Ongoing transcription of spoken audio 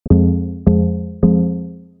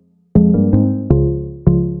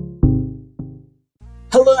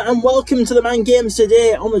and welcome to TheMan Games.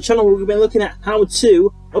 Today on the channel we'll be looking at how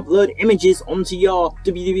to upload images onto your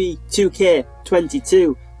WWE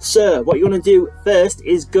 2K22. So what you want to do first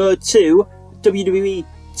is go to WWE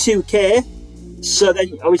 2K. So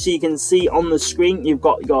then obviously you can see on the screen you've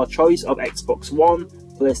got your choice of Xbox One,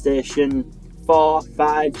 PlayStation 4,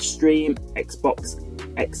 5, Stream, Xbox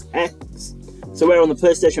XX. So we're on the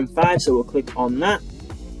PlayStation 5, so we'll click on that.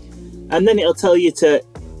 And then it'll tell you to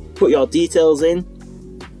put your details in.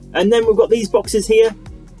 And then we've got these boxes here.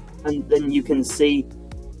 And then you can see.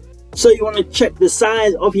 So you want to check the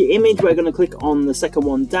size of your image. We're going to click on the second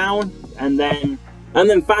one down. And then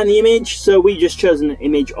find the image. So we just chose an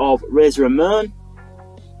image of Razor Ramon.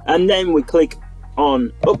 And then we click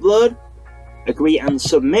on upload, agree and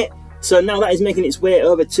submit. So now that is making its way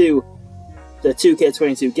over to the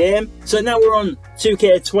 2K22 game. So now we're on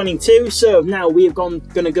 2K22. So now we're going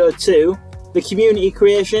to go to the community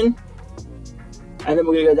creation, and then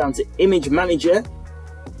we're going to go down to image manager,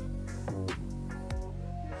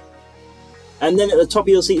 and then at the top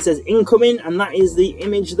you'll see it says incoming, and that is the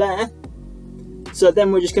image there. So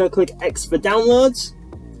then we're just going to click X for downloads.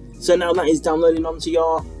 So now that is downloading onto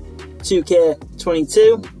your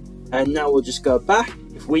 2K22, and now we'll just go back.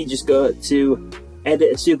 If we just go to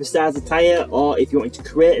edit a superstar's attire, or if you want to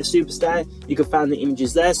create a superstar, you can find the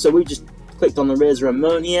images there. So we just clicked on the Razor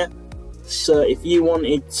Ramon here. So if you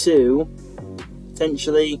wanted to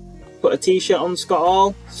potentially put a t-shirt on Scott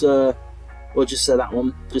Hall, so we'll just say that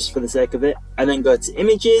one just for the sake of it, and then go to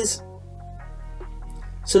images.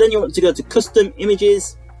 So then you want to go to custom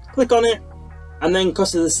images, click on it, and then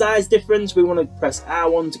because of the size difference we want to press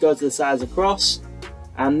R1 to go to the size across,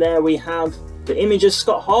 and there we have the image of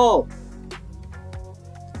Scott Hall.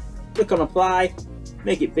 Click on apply,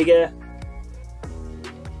 make it bigger,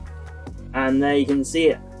 and there you can see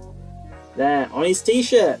it there on his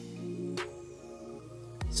t-shirt.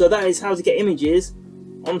 So that is how to get images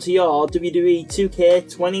onto your WWE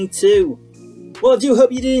 2K22. Well, I do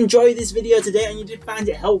hope you did enjoy this video today and you did find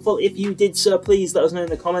it helpful. If you did so, please let us know in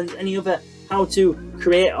the comments any other how to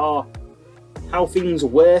create or how things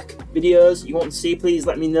work videos you want to see. Please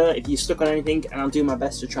let me know if you're stuck on anything and I'll do my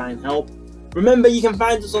best to try and help. Remember, you can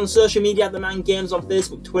find us on social media at TheMan Games on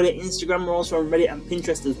Facebook, Twitter, Instagram. We're also on Reddit and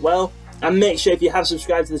Pinterest as well. And make sure if you have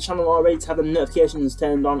subscribed to the channel already to have the notifications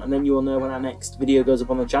turned on, and then you will know when our next video goes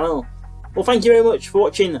up on the channel. Well, thank you very much for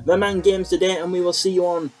watching TheMan Games today, and we will see you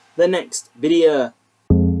on the next video.